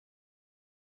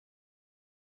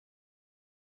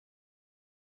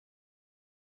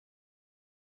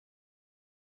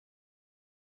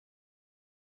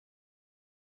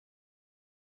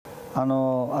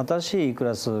新しい E ク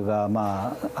ラスが、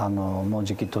もう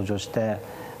じき登場して、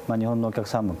日本のお客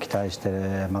さんも期待し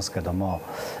てますけども、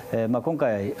今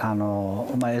回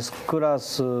S クラ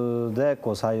スで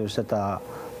採用してた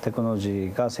テクノロジ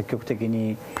ーが積極的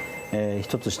に、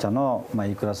一つ下の、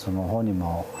E クラスの方に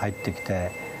も入ってき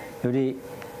て、より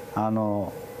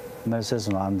メルセデス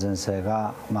の安全性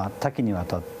が、多岐にわ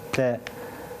たって、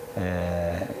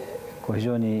非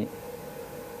常に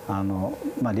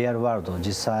リアルワールド、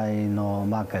実際の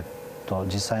マーケット、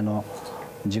実際の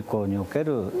事故におけ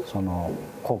るその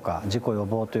効果、事故予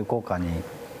防という効果に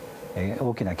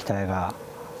大きな期待が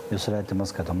寄せられてま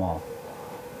すけども、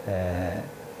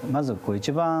まず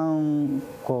一番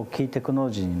キーテクノ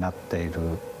ロジーになっている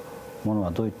もの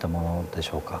はどういったもので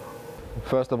しょうか。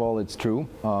First of all, it's true.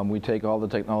 We take all the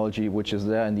technology which is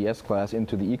there in the S class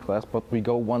into the E class, but we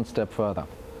go one step further.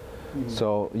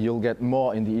 So you'll get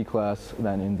more in the E class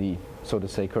than in the, so to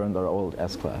say, current or old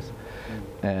S class.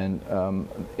 And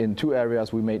in two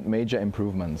areas we made major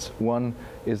improvements. One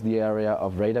is the area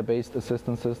of radar-based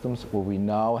assistance systems, where we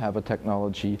now have a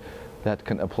technology that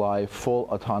can apply full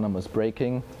autonomous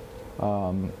braking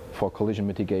for collision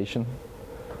mitigation.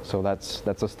 So that's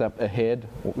a step ahead,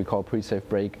 what we call pre-safe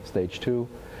brake stage 2.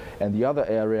 And the other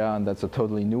area, and that's a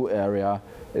totally new area,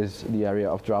 is the area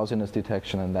of drowsiness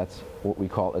detection, and that's what we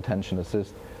call attention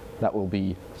assist. That will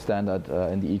be standard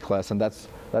in the E class, and that's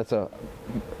a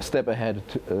step ahead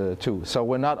too. So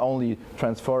we're not only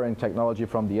transferring technology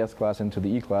from the S class into the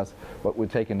E class, but we're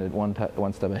taking it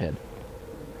one step ahead.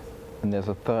 And there's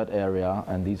a third area,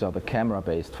 and these are the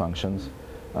camera-based functions.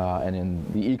 And in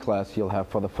the E class, you'll have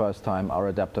for the first time our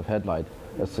adaptive headlight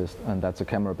assist, and that's a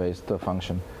camera-based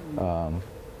function.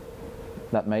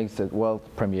 That makes it world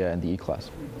premiere in the E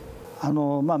class.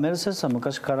 メルセデスは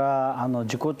昔から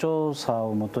事故調査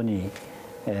をもとに、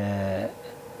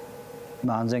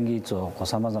安全技術を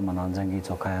さまざまな安全技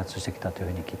術を開発してきたというふ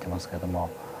うに聞いてますけれども、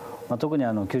特に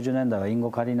90年代はイン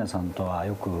ゴ・カリーナさんとは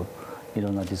よくい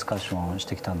ろんなディスカッションをし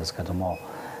てきたんですけども、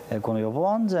この予防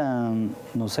安全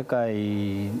の世界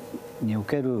にお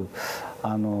ける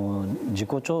事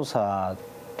故調査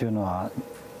というのは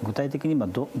具体的に今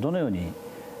どのように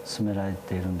進められ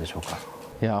ているんでしょうか。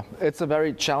Yeah, it's a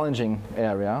very challenging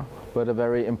area, but a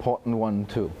very important one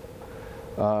too.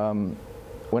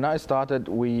 When I started,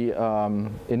 we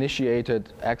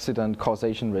initiated accident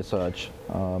causation research.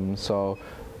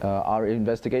 Our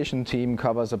investigation team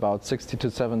covers about 60 to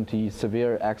 70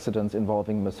 severe accidents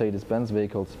involving Mercedes-Benz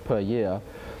vehicles per year.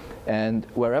 And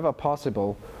wherever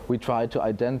possible, we try to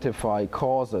identify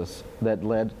causes that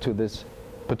led to this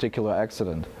particular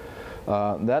accident.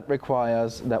 That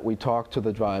requires that we talk to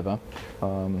the driver,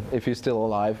 if he's still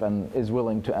alive and is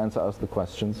willing to answer us the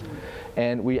questions.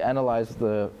 And we analyze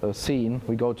the scene,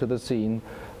 we go to the scene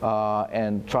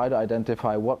and try to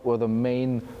identify what were the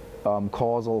main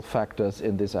causal factors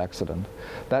in this accident.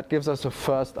 That gives us a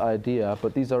first idea,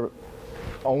 but these are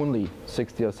only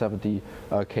 60 or 70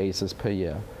 cases per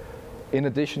year. In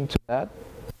addition to that,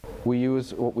 we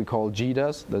use what we call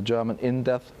GDAS, the German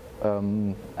in-depth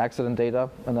accident data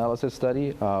analysis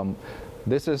study.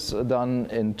 This is done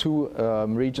in two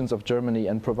regions of Germany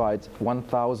and provides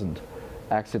 1,000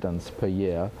 accidents per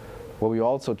year, where we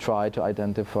also try to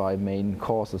identify main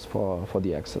causes for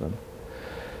the accident.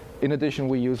 In addition,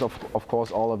 we use, of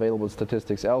course, all available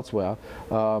statistics elsewhere.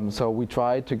 So we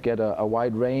try to get a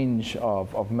wide range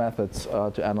of methods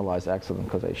to analyze accident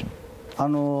causation.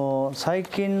 最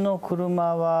近の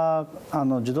車は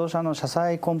自動車の車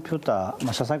載コンピュータ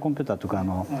ー、車載コンピューターというか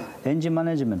エンジンマ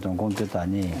ネジメントのコンピューター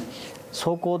に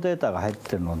走行データが入っ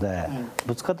ているので、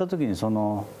ぶつかった時にちょう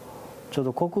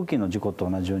ど航空機の事故と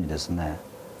同じようにですね、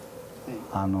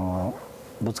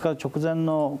ぶつかる直前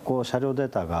の車両デー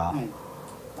タが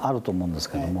あると思うんで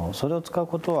すけども、それを使う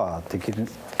ことはでき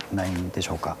ないんでし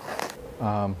ょうか。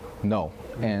No,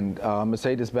 and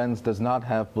Mercedes-Benz does not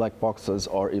have black boxes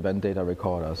or event data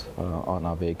recorders on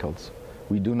our vehicles.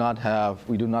 We do not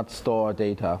store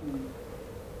data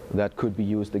that could be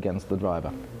used against the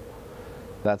driver.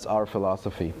 That's our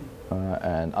philosophy,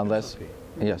 and unless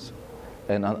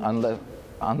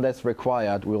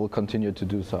required, we will continue to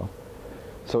do so.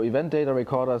 So event data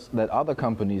recorders that other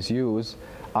companies use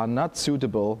are not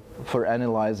suitable for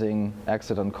analyzing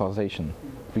accident causation,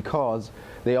 because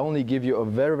they only give you a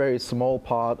very, very small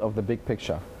part of the big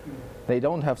picture. They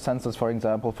don't have sensors, for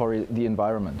example, for the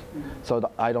environment. So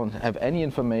I don't have any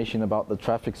information about the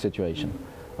traffic situation.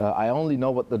 I only know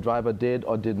what the driver did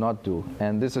or did not do.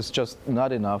 And this is just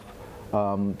not enough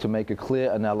to make a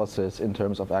clear analysis in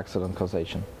terms of accident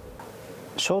causation.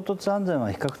 衝突安全は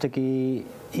比較的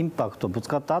インパクト、ぶつ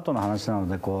かった後の話なの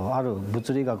で、ある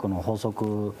物理学の法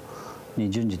則に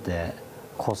準じて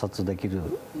考察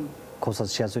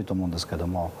しやすいと思うんですけど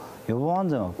も、予防安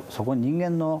全はそこに人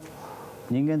間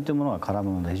というものが絡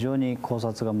むので非常に考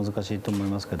察が難しいと思い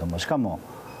ますけども、しかも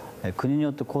国に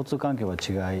よって交通環境が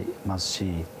違います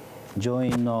し、乗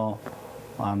員の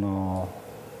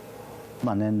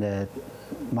年齢、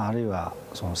あるいは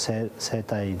その生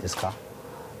態ですか、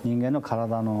人間の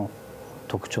体の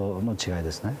特徴の違い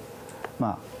ですね。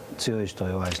強い人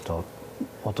弱い人、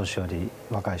お年寄り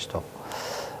若い人、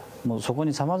もうそこ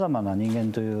にさまざまな人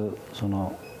間というそ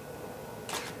の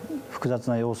複雑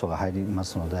な要素が入りま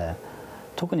すので、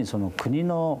特にその国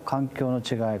の環境の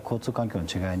違い、交通環境の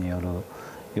違いによる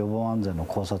予防安全の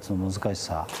考察の難し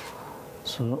さ、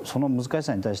その難し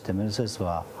さに対してメルセデス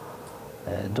は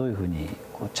どういうふうに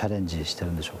チャレンジして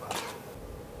るんでしょうか。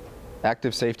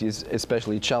Active safety is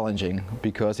especially challenging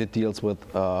because it deals with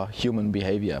human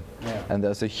behavior, and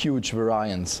there's a huge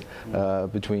variance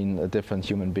between different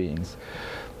human beings.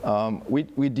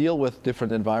 We deal with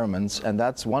different environments, and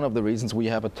that's one of the reasons we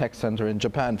have a tech center in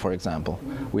Japan, for example.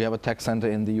 We have a tech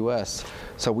center in the US.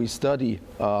 So we study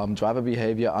driver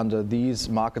behavior under these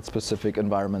market-specific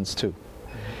environments too.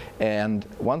 And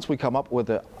once we come up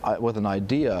with an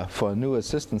idea for new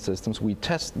assistance systems, we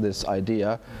test this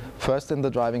idea first in the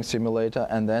driving simulator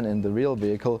and then in the real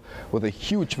vehicle with a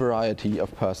huge variety of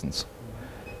persons.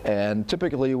 And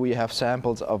typically we have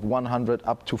samples of 100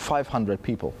 up to 500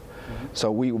 people. So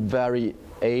we vary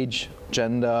age,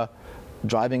 gender,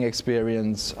 driving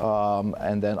experience,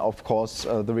 and then of course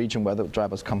the region where the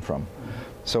drivers come from.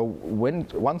 So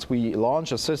once we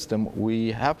launch a system,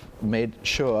 we have made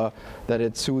sure that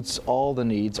it suits all the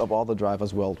needs of all the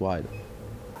drivers worldwide.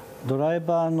 ドライ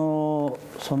バーの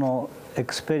そのエ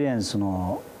クスペリエンス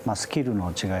のスキルの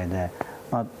違いで、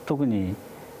特に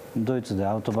ドイツで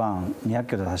アウトバーン200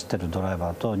キロで走っているドライ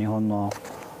バーと日本の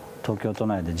東京都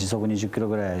内で時速20キロ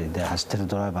ぐらいで走っている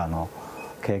ドライバーの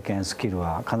経験スキル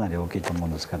はかなり大きいと思う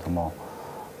んですけども、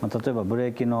例えばブレ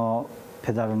ーキの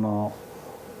ペダルの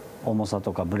重さ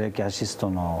とかブレーキアシス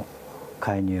トの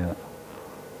介入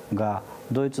が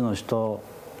ドイツの人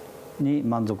に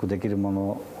満足できるも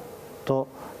のと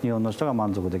日本の人が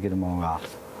満足できるものが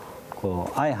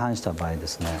相反した場合で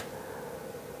すね、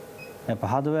やっぱ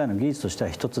ハードウェアの技術として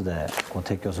は一つで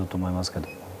提供すると思いますけど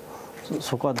も、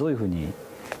そこはどういうふうに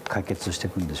解決してい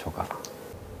くんでしょうか。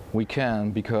We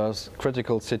can, because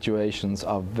critical situations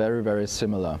are very, very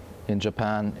similar in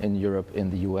Japan, in Europe,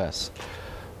 in the US.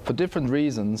 For different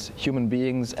reasons, human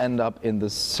beings end up in the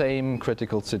same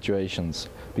critical situations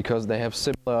because they have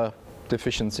similar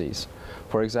deficiencies.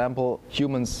 For example,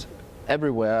 humans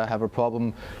everywhere have a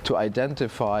problem to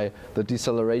identify the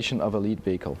deceleration of a lead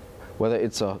vehicle, whether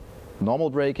it's a normal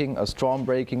braking, a strong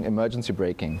braking, emergency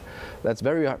braking. That's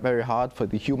very, very hard for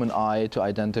the human eye to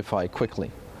identify quickly.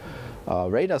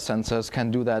 Radar sensors can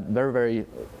do that very, very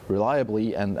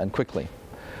reliably and quickly.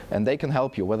 And they can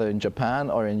help you, whether in Japan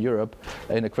or in Europe,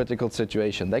 in a critical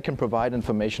situation. They can provide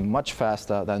information much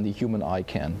faster than the human eye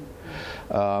can.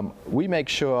 We make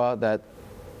sure that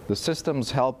the systems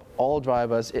help all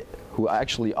drivers who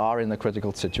actually are in a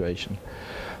critical situation.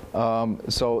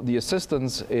 So the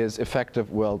assistance is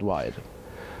effective worldwide.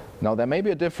 Now there may be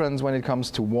a difference when it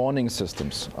comes to warning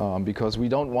systems, because we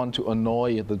don't want to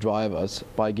annoy the drivers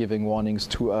by giving warnings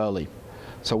too early.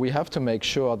 So we have to make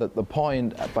sure that the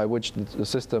point by which the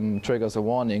system triggers a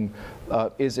warning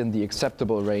is in the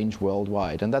acceptable range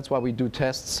worldwide. And that's why we do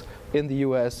tests in the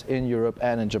US, in Europe,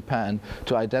 and in Japan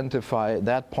to identify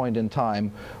that point in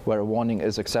time where a warning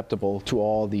is acceptable to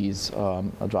all these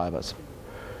drivers.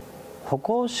 歩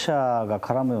行者が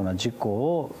絡むような事故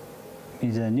を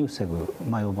未然に防ぐ、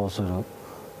予防する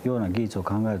ような技術を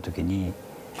考えるときに、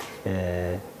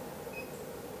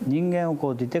人間を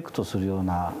ディテクトするよう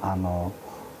な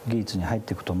技術に入っ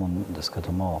ていくと思うんですけ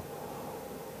ども、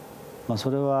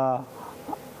それは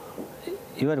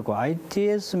いわゆる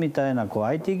ITS みたいな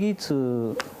IT 技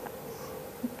術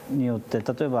によって、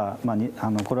例えば、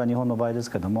これは日本の場合です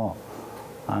けども、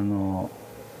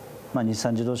日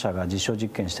産自動車が実証実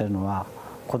験しているのは、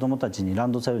子どもたちにラ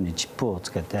ンドセルにチップを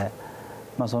つけて、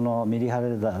そのミリ波レ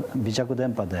ーダー微弱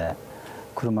電波で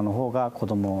車の方が子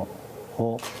ども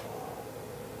を、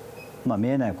見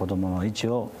えない子どもの位置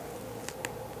を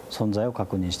存在を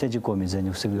確認して事故を未然に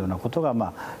防ぐようなことが、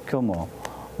今日も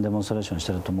デモンストレーションし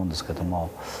てると思うんですけども、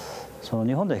その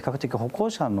日本では比較的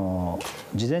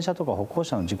自転車とか歩行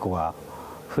者の事故が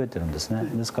増えてるんですね。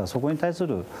ですからそこに対す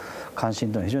る関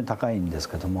心というのは非常に高いんです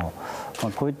けども、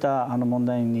こういった問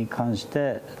題に関し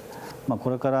て、こ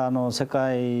れから世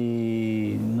界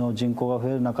の人口が増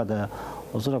える中で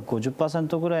おそらく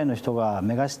 50% ぐらいの人が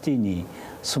メガシティに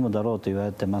住むだろうと言わ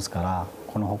れてますから、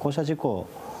この歩行者事故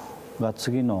が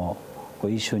次の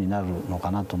イシューになるの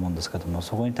かなと思うんですけども、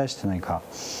そこに対して何か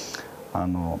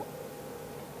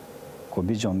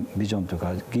ビジョンという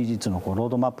か技術のロー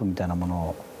ドマップみたいなもの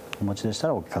をお持ちでした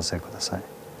らお聞かせください。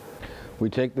We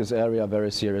take this area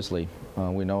very seriously.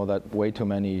 We know that way too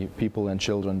many people and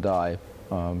children die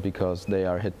because they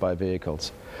are hit by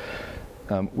vehicles.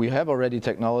 We have already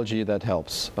technology that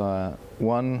helps.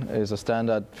 One is a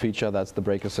standard feature, that's the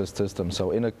brake assist system. So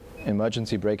in an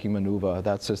emergency braking maneuver,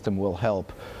 that system will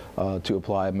help to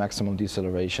apply maximum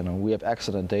deceleration. And we have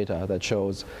accident data that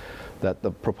shows that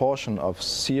the proportion of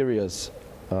serious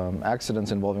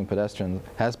accidents involving pedestrians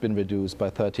has been reduced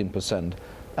by 13%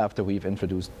 after we've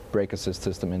introduced brake assist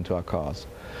system into our cars.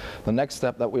 The next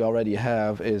step that we already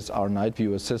have is our night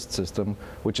view assist system,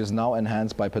 which is now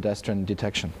enhanced by pedestrian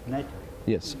detection. Night?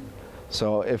 Yes.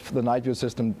 So if the night view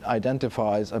system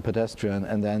identifies a pedestrian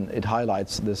and then it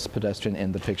highlights this pedestrian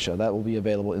in the picture, that will be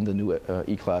available in the new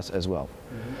E-Class as well.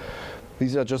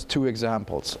 These are just two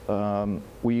examples.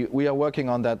 We are working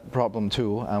on that problem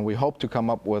too, and we hope to come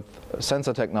up with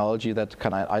sensor technology that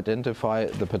can identify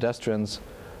the pedestrians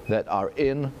that are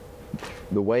in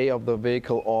the way of the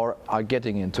vehicle or are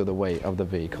getting into the way of the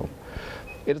vehicle.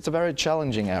 It's a very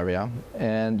challenging area,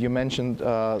 and you mentioned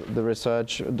the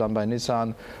research done by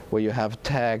Nissan where you have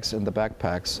tags in the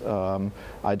backpacks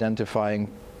identifying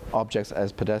objects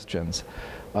as pedestrians.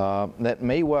 That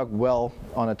may work well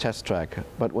on a test track,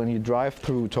 but when you drive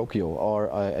through Tokyo or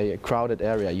a crowded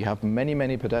area, you have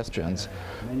many pedestrians.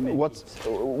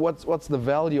 What's the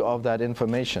value of that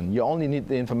information? You only need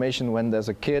the information when there's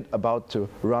a kid about to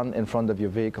run in front of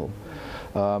your vehicle,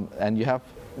 and you have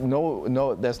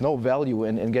there's no value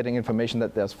in getting information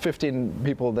that there's 15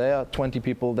 people there, 20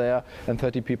 people there, and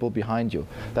 30 people behind you.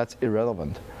 That's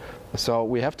irrelevant. So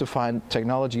we have to find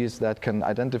technologies that can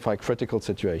identify critical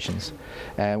situations.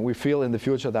 And we feel in the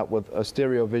future that with a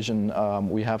stereo vision,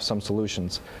 we have some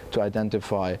solutions to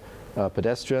identify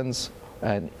pedestrians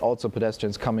and also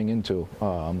pedestrians coming into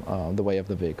the way of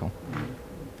the vehicle.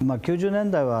 90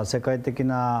年代は世界的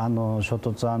な衝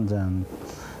突安全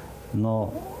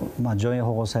の乗員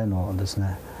保護性能です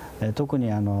ね、特に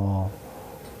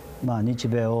日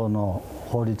米欧の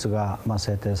法律が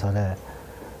制定され、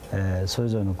それ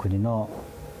ぞれの国の、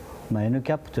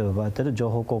NCAP と呼ばれている情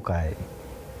報公開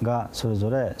がそれぞ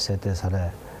れ制定さ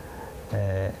れ、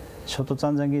衝突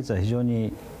安全技術は非常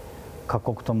に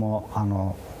各国とも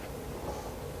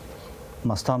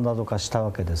スタンダード化した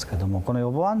わけですけども、この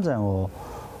予防安全を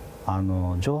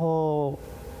情報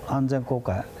安全公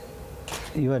開、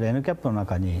いわゆる NCAP の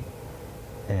中に、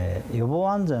予防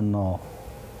安全の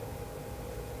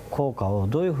効果を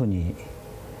どういうふうに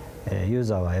ユー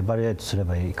ザーはエバリエイトすれ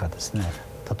ばいいかですね。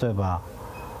例えば、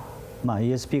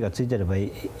ESP がついてれば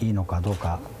いいのかどう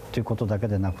かということだけ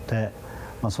でなくて、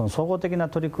その総合的な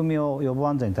取り組みを、予防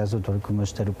安全に対する取り組みを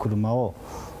している車を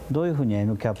どういうふうに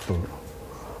NCAP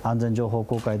安全情報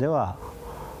公開では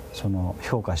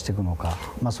評価していくのか、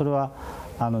それは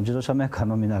自動車メーカー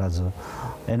のみならず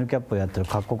NCAP をやっている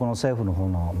各国の政府の方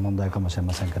の問題かもしれ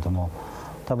ませんけども、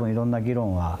多分いろんな議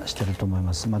論はしていると思い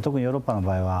ます。特にヨーロッパの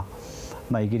場合は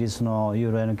イギリスのユ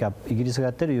ーロ NCAP、イギリスが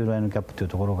やっているユーロ NCAP という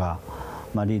ところが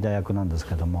リーダー役なんです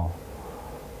けども、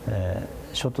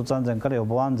衝突安全から予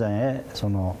防安全へ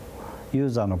ユー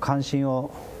ザーの関心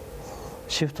を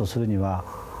シフトするには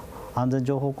安全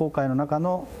情報公開の中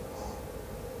の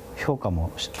評価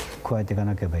も加えていか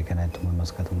なければいけないと思いま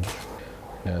すけども。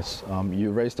Yes,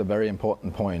 you raised a very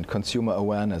important point. Consumer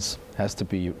awareness has to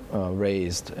be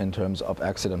raised in terms of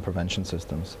accident prevention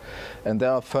systems. And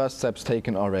there are first steps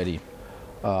taken already.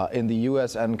 In the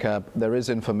US NCAP, there is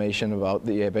information about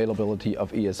the availability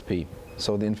of ESP.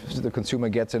 So the consumer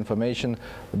gets information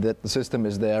that the system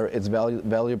is there, it's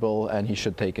valuable, and he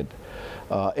should take it.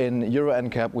 In Euro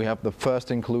NCAP, we have the first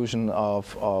inclusion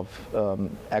of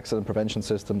accident prevention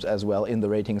systems as well in the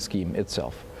rating scheme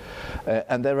itself.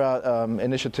 And there are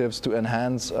initiatives to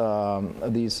enhance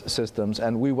these systems,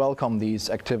 and we welcome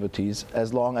these activities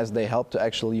as long as they help to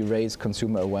actually raise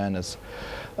consumer awareness.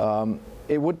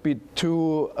 It would be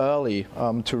too early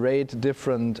to rate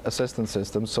different assistance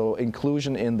systems, so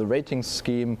inclusion in the rating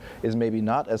scheme is maybe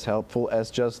not as helpful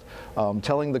as just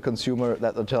telling the consumer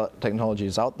that the technology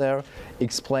is out there,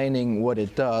 explaining what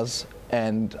it does,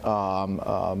 and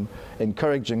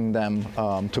encouraging them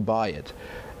to buy it.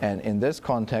 And in this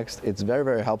context, it's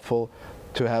very helpful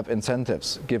to have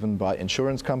incentives given by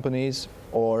insurance companies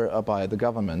or by the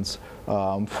governments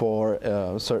for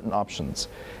certain options.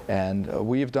 And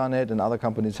we've done it, and other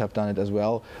companies have done it as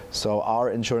well. So our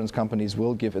insurance companies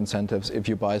will give incentives if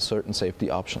you buy certain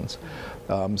safety options.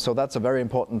 So that's a very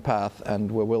important path, and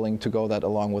we're willing to go that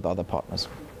along with other partners.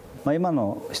 今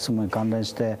の質問に関連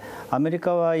してアメリ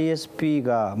カは ESP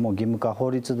がもう義務化、法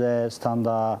律でスタン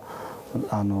ダ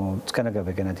ーつけなけれ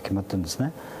ばいけないと決まってるんです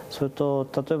ね。それと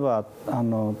例えば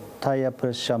タイヤプレ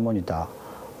ッシャーモニタ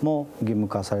ーも義務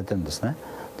化されてるんですね。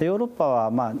でヨーロッパ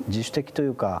は自主的とい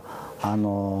うか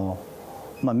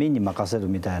民に任せる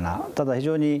みたいな、ただ非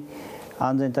常に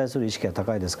安全に対する意識が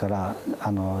高いですから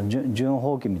準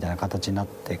法規みたいな形になっ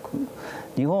ていく。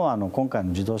日本は今回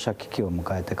の自動車危機を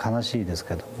迎えて悲しいです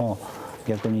けども、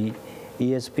逆に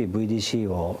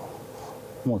ESP、VDC を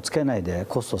もうつけないで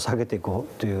コストを下げていこ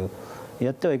うという、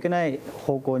やってはいけない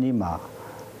方向に今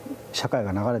社会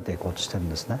が流れていこうとしてるん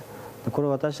ですね。でこれ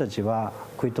を私たちは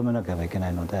食い止めなければいけな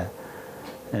いので、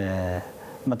例え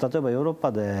ばヨーロッ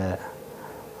パで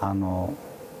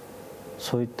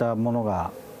そういったもの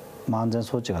が、安全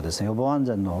装置がですね、予防安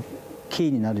全のキー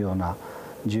になるような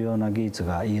重要な技術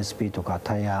が ESP とか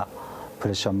タイヤプ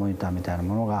レッシャーモニターみたいな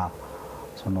ものが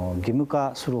義務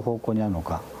化する方向にあるの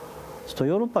か。そうすると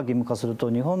ヨーロッパ義務化する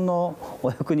と日本の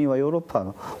お役人はヨーロッ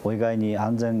パを意外に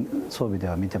安全装備で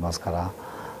は見てますから、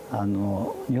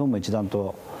日本も一段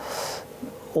と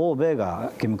欧米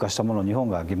が義務化したものを日本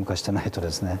が義務化してないと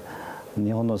ですね、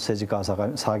日本の政治家は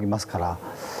騒ぎますから、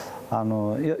ヨ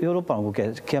ーロッパの動き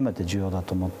は極めて重要だ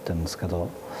と思ってるんですけど、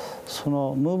そ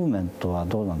のムーブメントは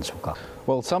どうなんでしょうか。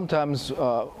Well, sometimes,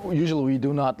 usually we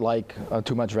do not like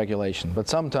too much regulation, but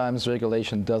sometimes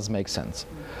regulation does make sense.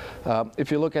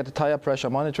 If you look at the tire pressure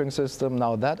monitoring system,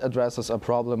 now that addresses a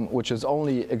problem which is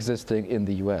only existing in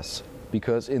the US.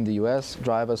 Because in the US,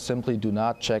 drivers simply do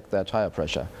not check their tire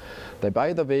pressure. They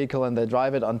buy the vehicle and they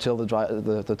drive it until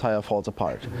the tire falls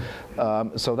apart.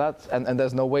 So that's, and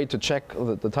there's no way to check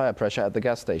the tire pressure at the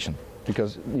gas station,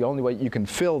 because the only way you can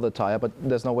fill the tire, but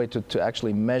there's no way to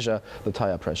actually measure the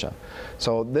tire pressure.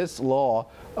 So this law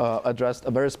addressed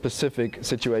a very specific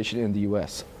situation in the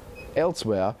US.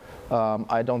 Elsewhere,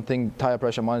 I don't think tire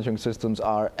pressure monitoring systems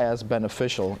are as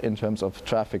beneficial in terms of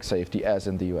traffic safety as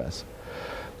in the US.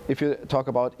 If you talk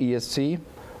about ESC,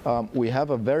 we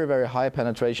have a very, very high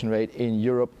penetration rate in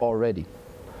Europe already.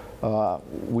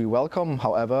 We welcome,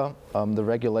 however, the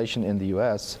regulation in the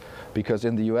US, because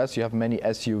in the US you have many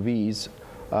SUVs,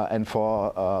 and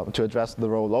to address the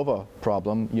rollover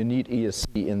problem, you need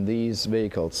ESC in these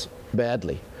vehicles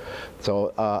badly.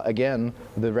 So again,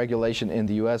 the regulation in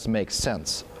the US makes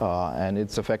sense, and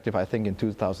it's effective, I think, in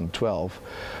 2012.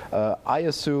 I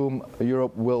assume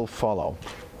Europe will follow.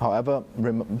 However,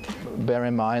 bear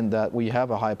in mind that we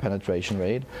have a high penetration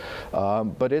rate,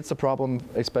 but it's a problem,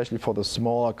 especially for the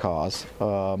smaller cars,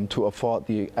 to afford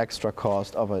the extra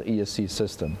cost of an ESC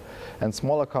system. And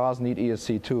smaller cars need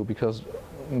ESC too, because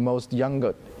most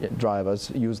younger drivers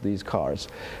use these cars.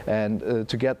 And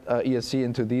to get ESC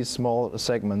into these small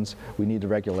segments, we need a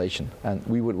regulation. And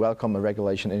we would welcome a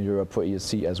regulation in Europe for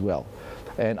ESC as well.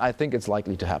 And I think it's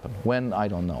likely to happen. When, I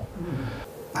don't know.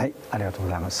 はい、ありがとうご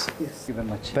ざいます。Thank you very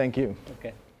much. Thank you.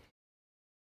 Okay.